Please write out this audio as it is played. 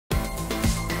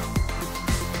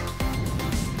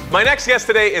My next guest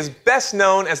today is best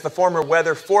known as the former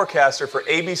weather forecaster for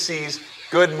ABC's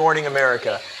Good Morning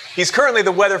America. He's currently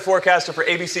the weather forecaster for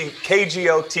ABC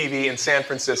KGO TV in San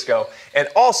Francisco, and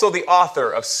also the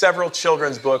author of several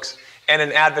children's books and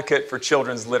an advocate for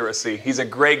children's literacy. He's a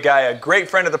great guy, a great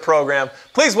friend of the program.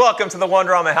 Please welcome to the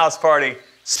Wonderama House Party,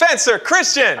 Spencer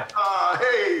Christian.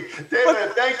 Hey,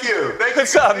 David, thank you.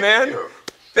 What's up, man?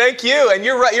 Thank you. And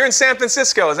you're right. You're in San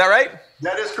Francisco, is that right?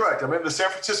 That is correct. I'm in the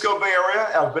San Francisco Bay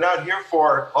Area. I've been out here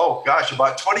for,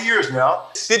 about 20 years now.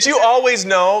 Did you always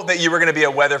know that you were going to be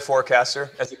a weather forecaster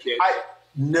as a kid?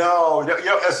 No. You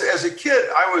know, as a kid,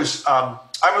 I was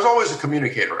always a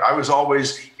communicator. I was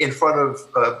always in front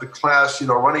of the class,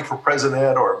 running for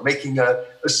president or making a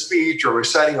speech or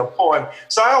reciting a poem.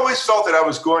 So I always felt that I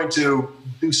was going to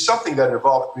do something that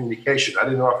involved communication. I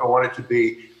didn't know if I wanted to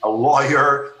be a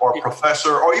lawyer or a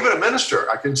professor or even a minister.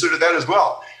 I considered that as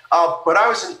well. But I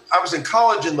was in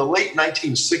college in the late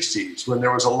 1960s when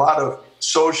there was a lot of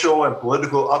social and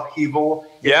political upheaval in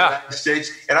the United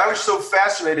States. And I was so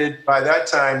fascinated by at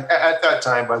that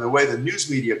time, by the way the news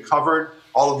media covered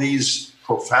all of these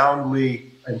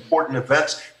profoundly important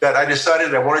events that I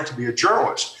decided I wanted to be a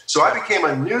journalist. So I became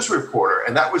a news reporter,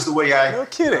 and that was the way I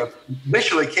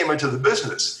initially came into the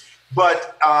business.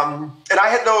 But and I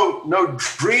had no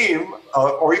dream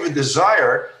or even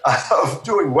desire of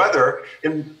doing weather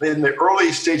in the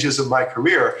early stages of my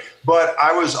career. But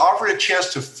I was offered a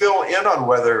chance to fill in on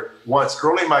weather once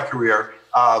early in my career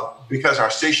because our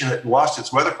station had lost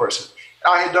its weather person.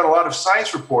 I had done a lot of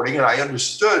science reporting and I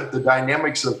understood the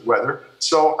dynamics of weather.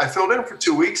 So I filled in for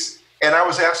 2 weeks and I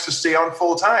was asked to stay on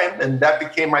full time, and that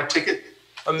became my ticket.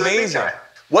 Amazing.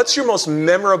 What's your most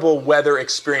memorable weather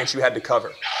experience you had to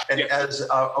cover? And as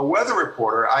a weather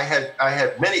reporter, I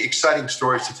had many exciting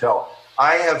stories to tell.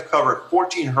 I have covered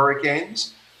 14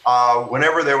 hurricanes.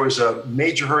 Whenever there was a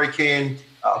major hurricane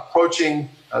approaching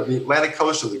the Atlantic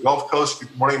coast or the Gulf Coast,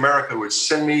 Good Morning America would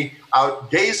send me out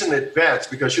days in advance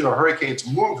because, hurricanes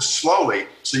move slowly,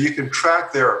 so you can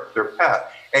track their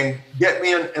path, and get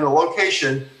me in a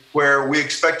location where we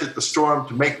expected the storm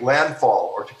to make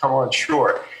landfall or to come on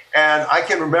shore. And I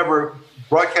can remember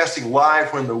broadcasting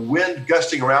live when the wind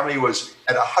gusting around me was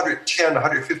at 110,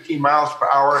 115 miles per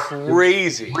hour.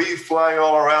 Crazy. Debris flying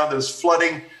all around, there's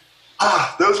flooding.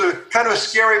 Those are kind of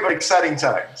scary but exciting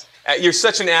times. You're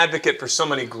such an advocate for so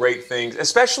many great things,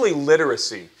 especially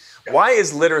literacy. Why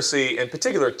is literacy, in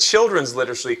particular children's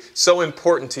literacy, so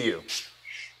important to you?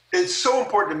 It's so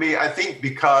important to me, I think,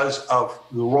 because of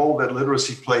the role that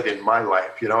literacy played in my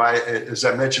life. As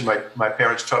I mentioned, my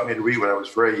parents taught me to read when I was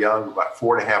very young, about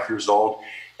 4.5 years old.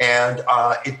 And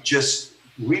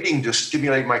reading just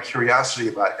stimulated my curiosity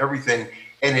about everything.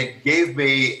 And it gave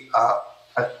me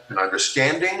an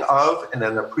understanding of and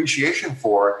an appreciation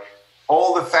for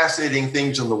all the fascinating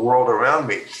things in the world around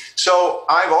me. So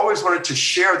I've always wanted to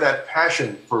share that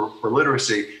passion for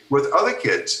literacy with other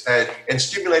kids and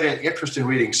stimulate an interest in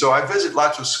reading. So I visit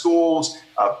lots of schools,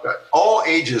 all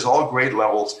ages, all grade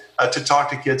levels, to talk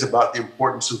to kids about the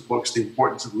importance of books, the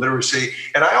importance of literacy.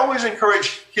 And I always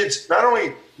encourage kids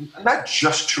not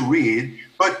just to read,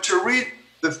 but to read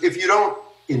if you don't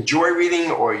enjoy reading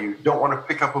or you don't want to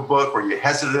pick up a book or you're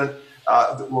hesitant,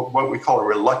 what we call a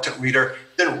reluctant reader,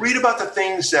 then read about the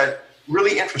things that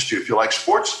really interest you. If you like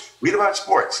sports, read about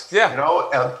sports.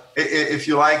 Yeah. If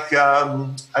you like,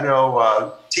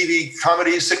 TV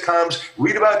comedies, sitcoms,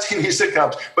 read about TV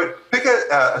sitcoms. But pick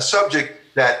a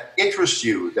subject that interests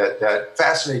you, that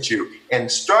fascinates you, and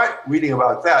start reading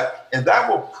about that. And that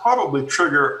will probably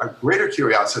trigger a greater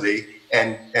curiosity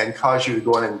and cause you to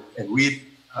go in and read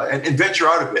and venture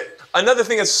out a bit. Another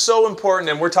thing that's so important,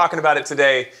 and we're talking about it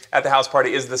today at the house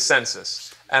party, is the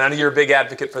census. And I know you're a big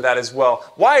advocate for that as well.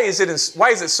 Why is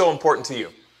it so important to you?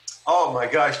 Oh my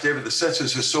gosh, David, the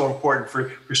census is so important for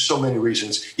so many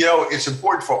reasons. It's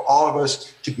important for all of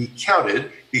us to be counted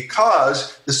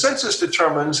because the census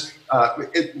determines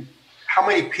how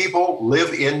many people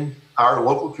live in our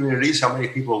local communities, how many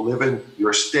people live in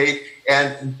your state,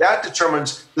 and that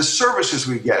determines the services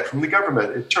we get from the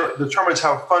government. It determines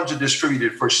how funds are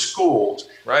distributed for schools,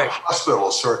 for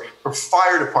hospitals, for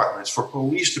fire departments, for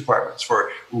police departments,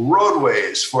 for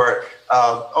roadways, for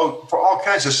all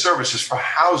kinds of services, for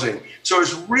housing. So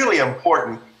it's really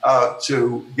important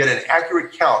to get an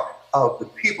accurate count of the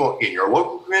people in your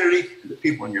local community, the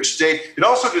people in your state. It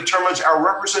also determines our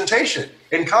representation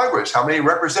in Congress, how many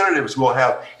representatives we'll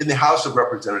have in the House of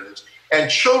Representatives. And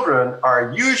children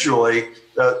are usually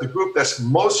the group that's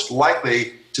most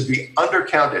likely to be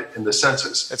undercounted in the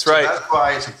census. That's right. So that's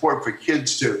why it's important for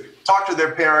kids to talk to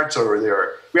their parents or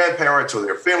their grandparents or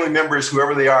their family members,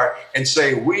 whoever they are, and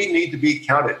say, we need to be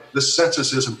counted. The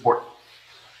census is important.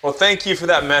 Well, thank you for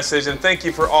that message, and thank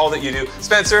you for all that you do.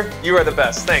 Spencer, you are the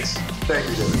best. Thanks. Thank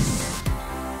you, David.